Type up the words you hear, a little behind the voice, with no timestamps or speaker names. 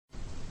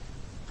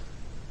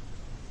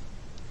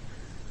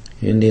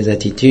Une des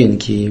attitudes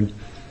qui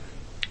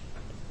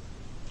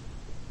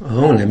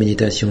rend la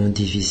méditation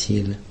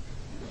difficile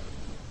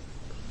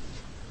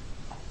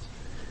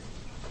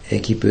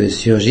et qui peut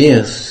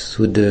surgir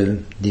sous de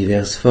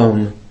diverses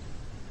formes,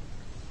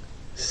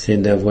 c'est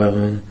d'avoir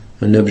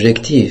un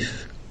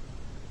objectif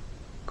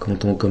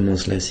quand on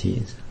commence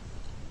l'assise.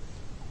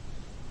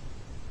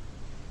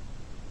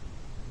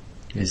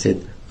 Et cet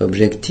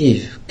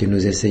objectif que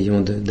nous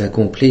essayons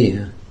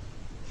d'accomplir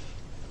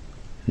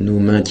nous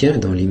maintient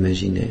dans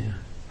l'imaginaire,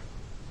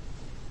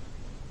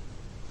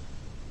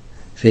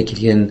 fait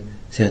qu'il y a une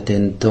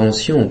certaine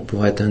tension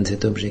pour atteindre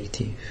cet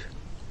objectif.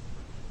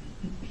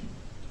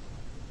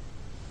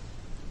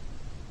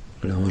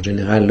 Alors en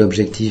général,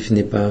 l'objectif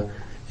n'est pas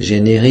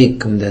générique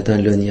comme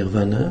d'atteindre le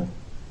nirvana,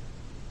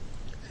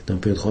 c'est un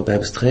peu trop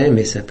abstrait,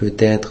 mais ça peut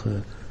être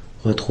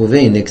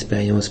retrouver une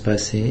expérience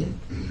passée,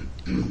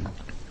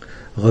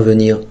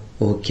 revenir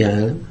au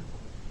calme,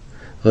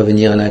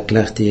 revenir à la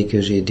clarté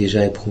que j'ai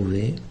déjà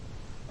éprouvée,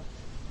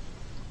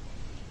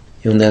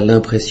 et on a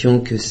l'impression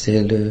que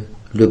c'est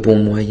le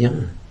bon moyen.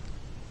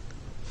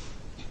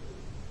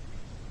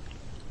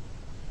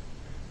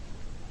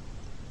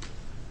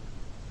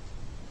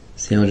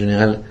 C'est en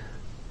général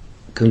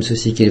comme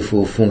ceci qu'il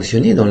faut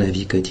fonctionner dans la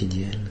vie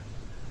quotidienne.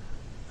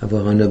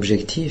 Avoir un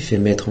objectif et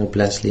mettre en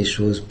place les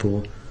choses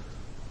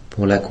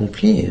pour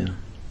l'accomplir.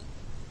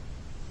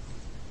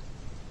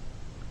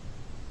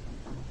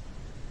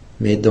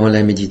 Mais dans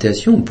la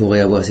méditation, on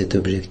pourrait avoir cet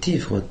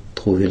objectif,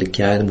 retrouver le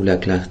calme ou la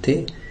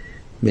clarté,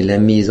 mais la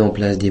mise en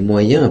place des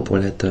moyens pour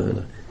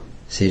l'atteindre,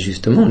 c'est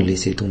justement de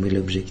laisser tomber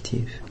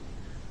l'objectif.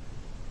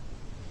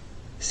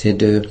 C'est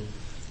de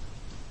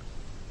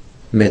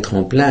mettre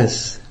en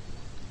place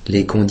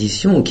les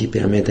conditions qui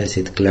permettent à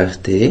cette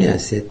clarté, à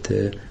cette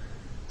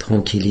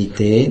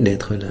tranquillité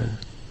d'être là.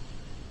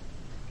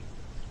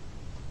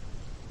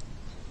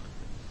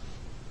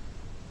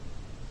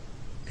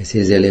 Et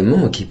ces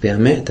éléments qui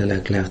permettent à la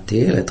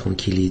clarté, à la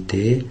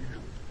tranquillité,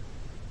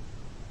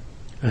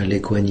 à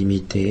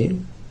l'équanimité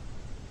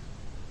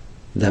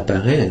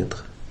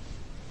d'apparaître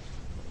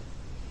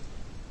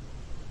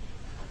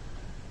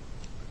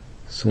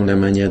sont la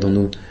manière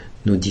dont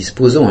nous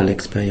disposons à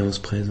l'expérience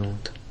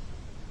présente.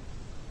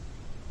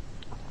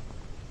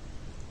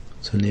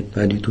 Ce n'est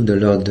pas du tout de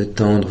l'ordre de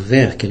tendre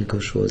vers quelque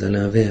chose, à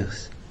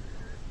l'inverse.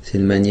 C'est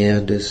une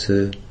manière de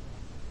se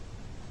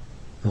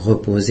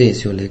reposer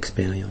sur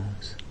l'expérience.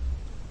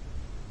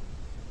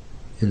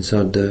 Une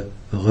sorte de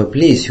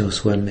repli sur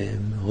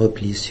soi-même,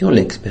 repli sur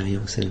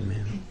l'expérience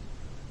elle-même.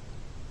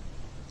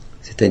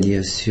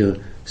 C'est-à-dire sur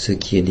ce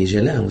qui est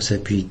déjà là, on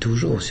s'appuie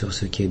toujours sur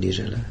ce qui est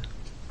déjà là.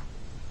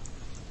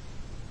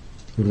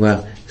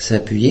 Vouloir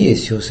s'appuyer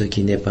sur ce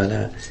qui n'est pas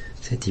là,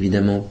 c'est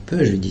évidemment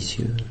peu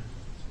judicieux.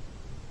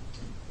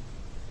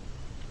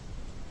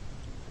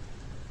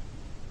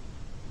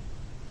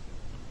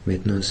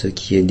 Maintenant, ce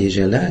qui est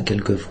déjà là,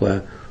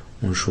 quelquefois,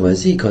 on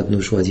choisit, quand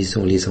nous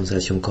choisissons les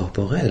sensations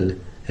corporelles,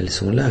 elles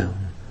sont là.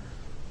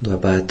 On ne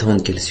doit pas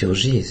attendre qu'elles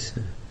surgissent.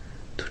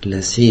 Toute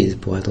l'assise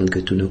pour attendre que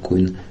tout d'un coup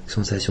une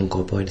sensation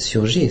corporelle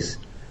surgisse.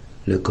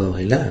 Le corps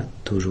est là,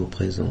 toujours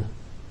présent.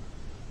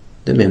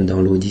 De même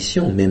dans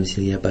l'audition, même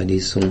s'il n'y a pas des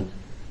sons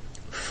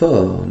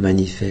forts,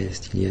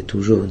 manifestes, il y a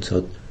toujours une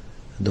sorte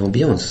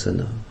d'ambiance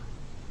sonore.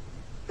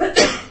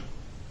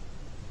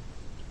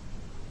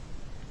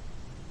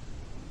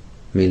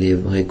 Mais il est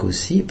vrai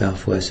qu'aussi,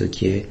 parfois, ce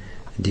qui est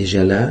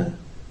déjà là,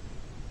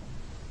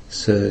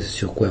 ce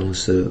sur quoi on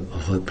se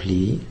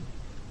replie,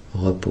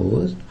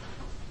 repose,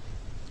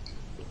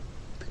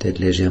 peut-être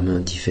légèrement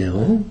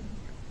différent,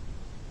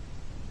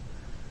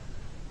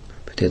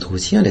 peut-être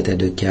aussi un état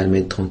de calme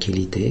et de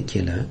tranquillité qui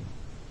est là,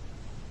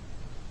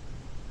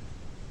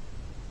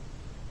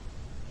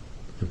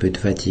 un peu de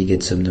fatigue et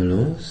de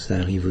somnolence, ça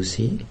arrive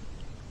aussi,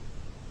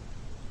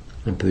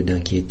 un peu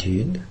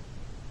d'inquiétude,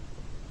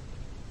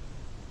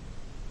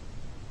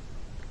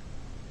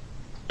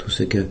 tout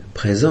ce que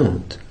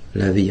présente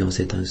la vie en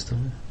cet instant.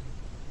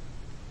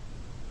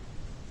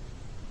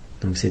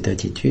 Donc cette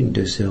attitude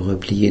de se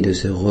replier, de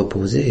se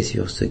reposer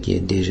sur ce qui est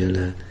déjà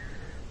là,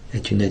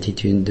 est une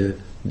attitude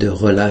de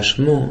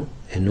relâchement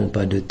et non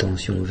pas de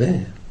tension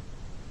vers.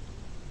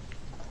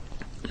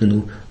 Nous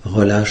nous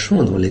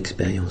relâchons dans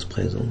l'expérience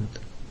présente.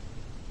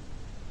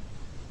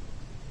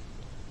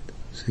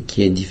 Ce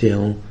qui est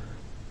différent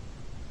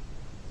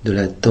de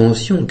la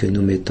tension que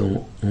nous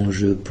mettons en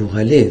jeu pour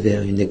aller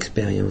vers une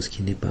expérience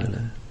qui n'est pas là.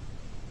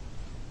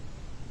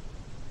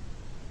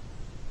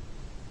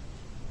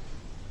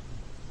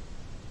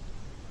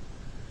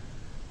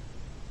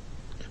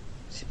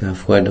 Si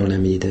parfois dans la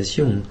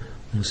méditation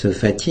on se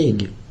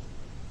fatigue,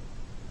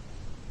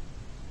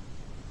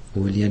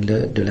 ou il y a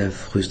de la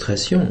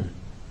frustration,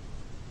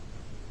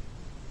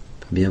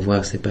 on peut bien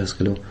voir c'est parce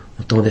que l'on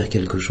tend vers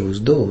quelque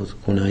chose d'autre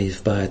qu'on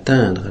n'arrive pas à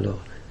atteindre, alors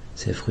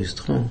c'est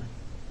frustrant.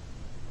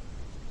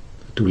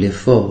 Tout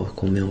l'effort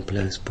qu'on met en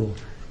place pour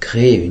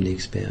créer une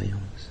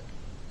expérience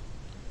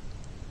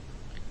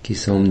qui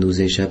semble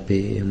nous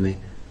échapper, et on met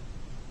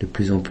de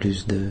plus en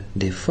plus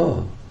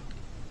d'efforts.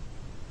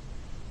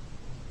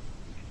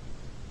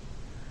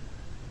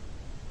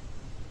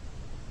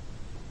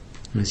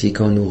 Ainsi,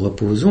 quand nous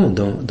reposons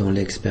dans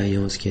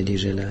l'expérience qui est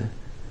déjà là,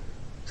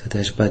 on ne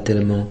s'attache pas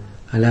tellement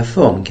à la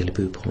forme qu'elle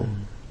peut prendre,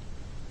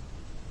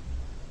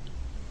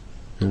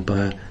 non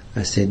pas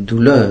à cette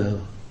douleur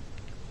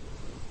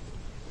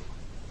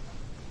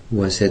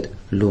ou à cette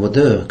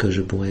lourdeur que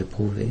je pourrais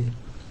éprouver,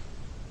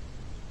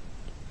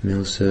 mais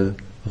en se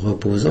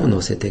reposant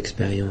dans cette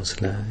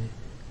expérience-là,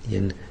 il y a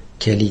une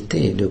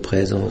qualité de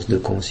présence, de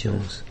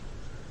conscience,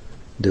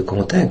 de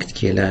contact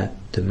qui est là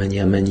de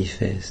manière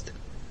manifeste,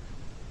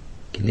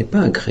 qui n'est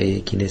pas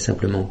créé, qui n'est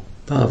simplement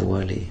pas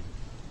voilé.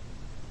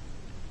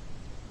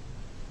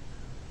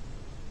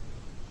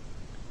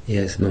 Et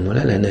à ce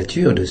moment-là, la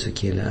nature de ce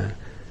qui est là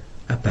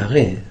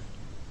apparaît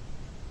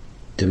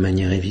de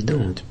manière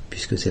évidente,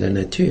 puisque c'est la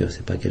nature,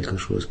 c'est pas quelque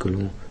chose que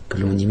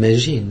l'on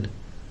imagine,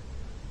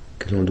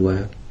 que l'on doit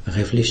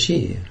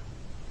réfléchir.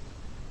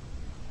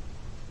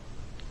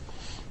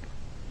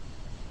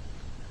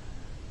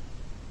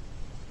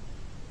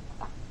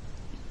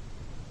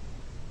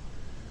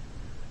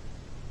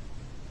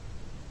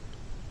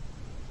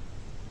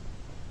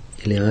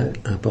 Il est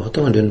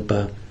important de ne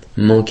pas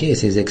manquer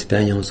ces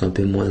expériences un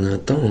peu moins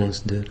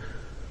intenses de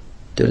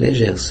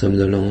légère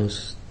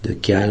somnolence, de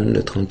calme,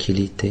 de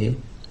tranquillité,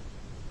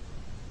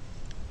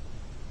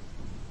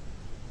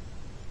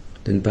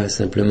 de ne pas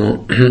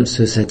simplement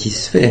se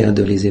satisfaire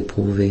de les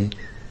éprouver,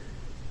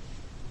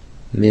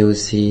 mais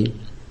aussi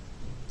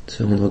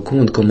se rendre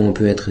compte comment on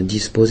peut être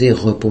disposé,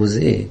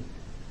 reposé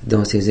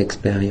dans ces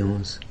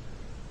expériences,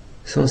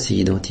 sans s'y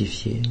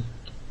identifier.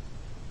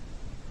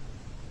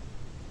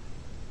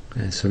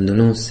 La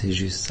somnolence, c'est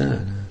juste ça, là.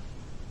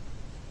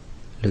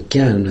 Le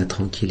calme, la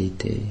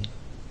tranquillité,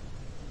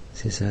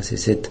 c'est ça, c'est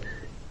cette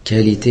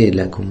qualité de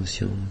la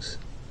conscience.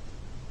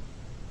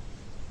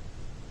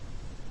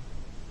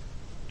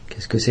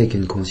 Qu'est-ce que c'est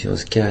qu'une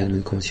conscience calme,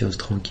 une conscience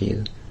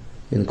tranquille,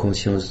 une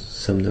conscience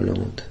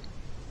somnolente?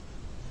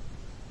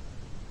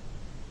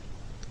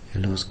 Et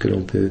lorsque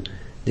l'on peut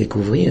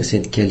découvrir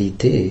cette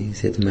qualité,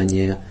 cette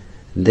manière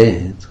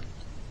d'être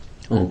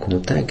en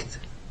contact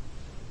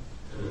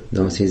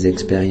dans ces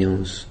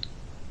expériences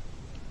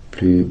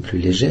plus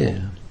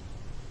légères,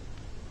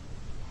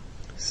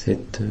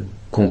 cette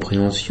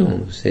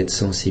compréhension, cette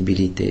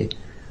sensibilité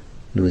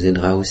nous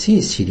aidera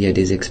aussi s'il y a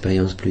des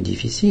expériences plus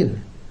difficiles,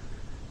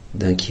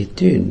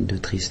 d'inquiétude, de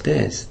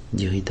tristesse,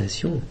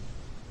 d'irritation.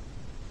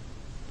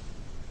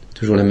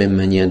 Toujours la même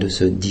manière de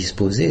se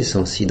disposer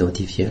sans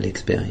s'identifier à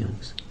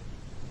l'expérience.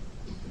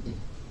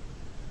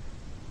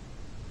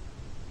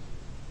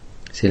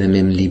 C'est la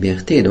même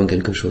liberté dans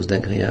quelque chose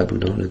d'agréable ou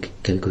dans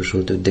quelque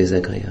chose de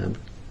désagréable.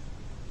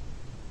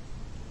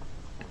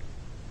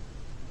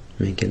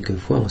 Mais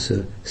quelquefois on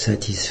se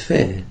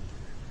satisfait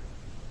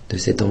de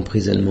cet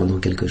emprisonnement dans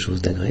quelque chose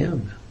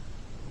d'agréable.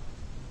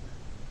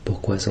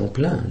 Pourquoi s'en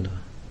plaindre?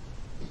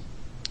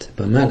 C'est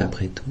pas mal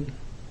après tout.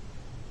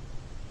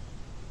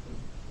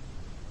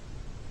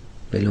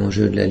 Mais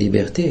l'enjeu de la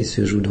liberté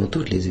se joue dans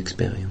toutes les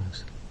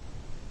expériences.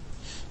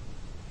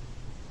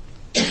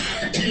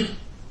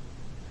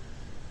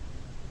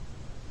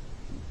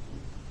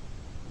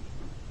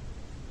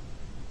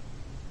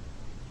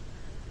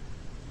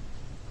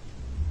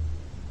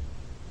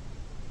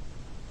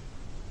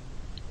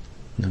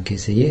 Donc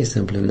essayez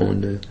simplement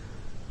de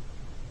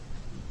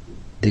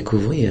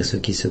découvrir ce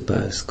qui se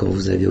passe quand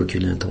vous n'avez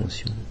aucune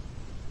intention.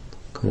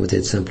 Quand vous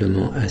êtes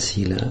simplement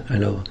assis là,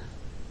 alors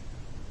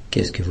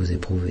qu'est-ce que vous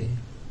éprouvez?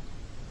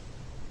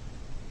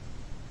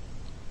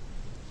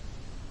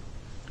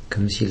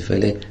 Comme s'il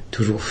fallait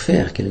toujours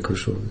faire quelque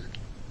chose,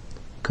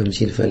 comme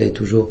s'il fallait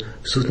toujours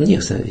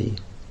soutenir sa vie.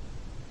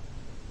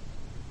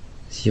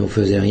 Si on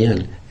faisait rien,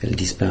 elle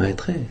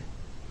disparaîtrait.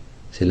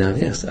 C'est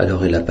l'inverse,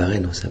 alors elle apparaît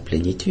dans sa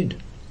plénitude,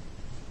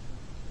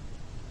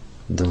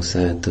 dans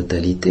sa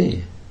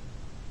totalité.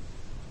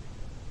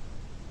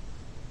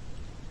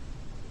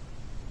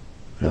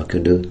 Alors que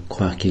de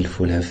croire qu'il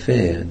faut la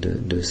faire,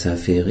 de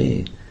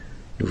s'affairer,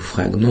 nous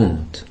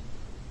fragmente,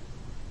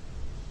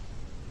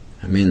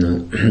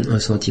 amène un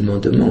sentiment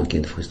de manque et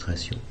de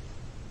frustration.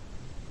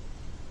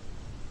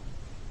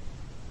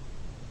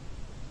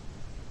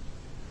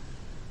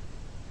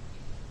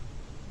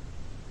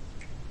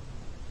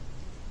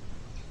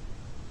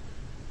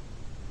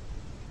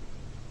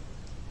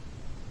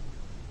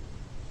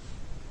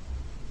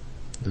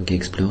 Donc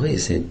explorer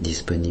cette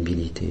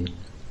disponibilité.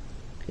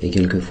 Et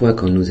quelquefois,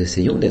 quand nous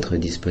essayons d'être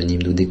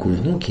disponibles, nous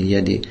découvrons qu'il y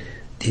a des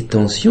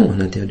tensions à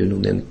l'intérieur de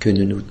nous-mêmes que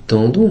nous nous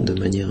tendons de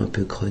manière un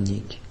peu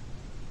chronique.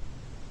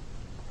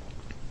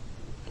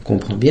 On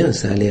comprend bien,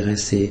 ça a l'air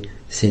assez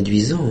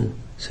séduisant,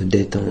 se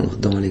détendre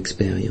dans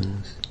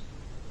l'expérience.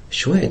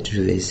 Chouette,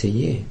 je vais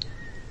essayer.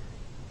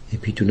 Et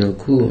puis tout d'un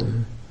coup,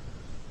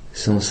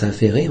 sans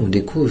s'affairer, on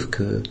découvre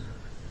que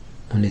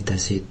on est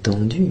assez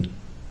tendu,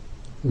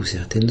 ou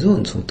certaines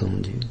zones sont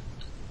tendues.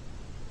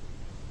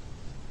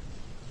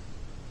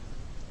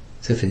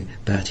 Ça fait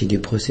partie du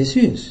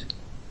processus.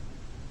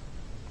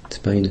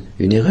 C'est pas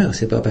une erreur,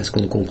 c'est pas parce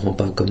qu'on ne comprend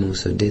pas comment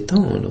se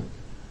détendre,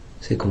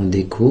 c'est qu'on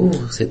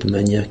découvre cette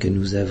manière que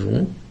nous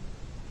avons,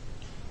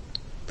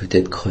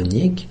 peut-être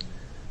chronique,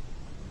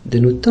 de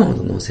nous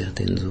tendre dans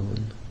certaines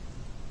zones.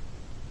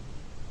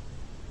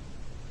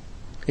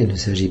 Il ne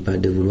s'agit pas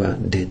de vouloir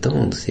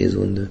détendre ces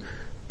zones, de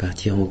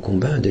partir en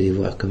combat, de les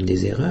voir comme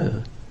des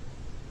erreurs,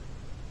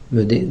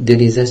 mais de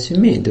les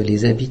assumer, de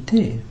les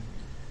habiter,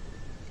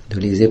 de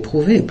les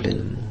éprouver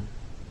pleinement.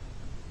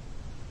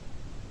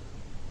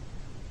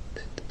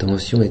 Cette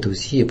tension est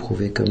aussi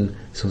éprouvée comme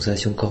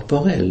sensation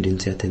corporelle d'une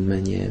certaine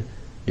manière,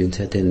 d'une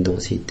certaine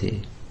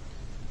densité.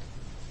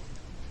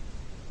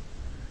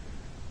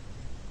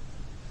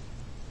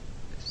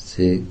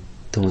 Ces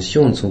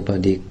tensions ne sont pas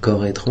des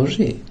corps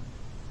étrangers.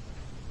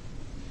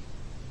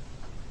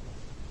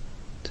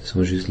 Ce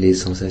sont juste les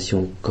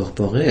sensations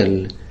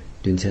corporelles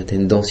d'une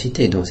certaine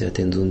densité dans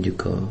certaines zones du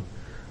corps,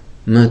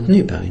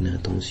 maintenues par une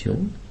intention.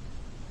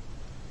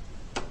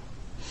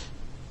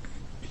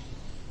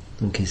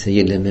 Donc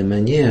essayez de la même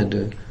manière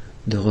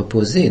de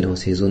reposer dans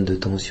ces zones de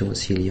tension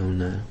s'il y en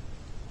a.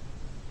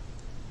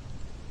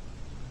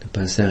 Ne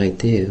pas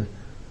s'arrêter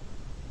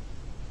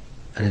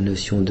à la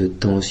notion de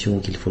tension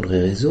qu'il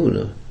faudrait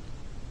résoudre,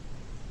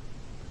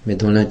 mais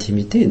dans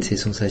l'intimité de ces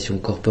sensations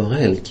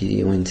corporelles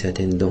qui ont une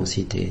certaine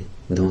densité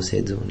dans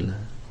cette zone-là.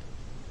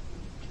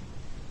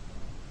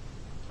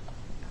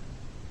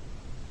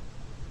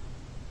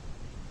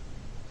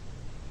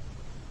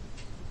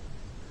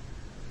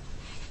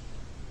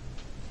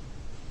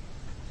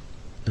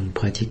 Donc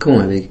pratiquons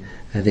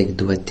avec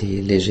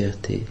doigté,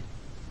 légèreté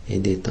et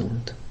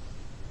détente.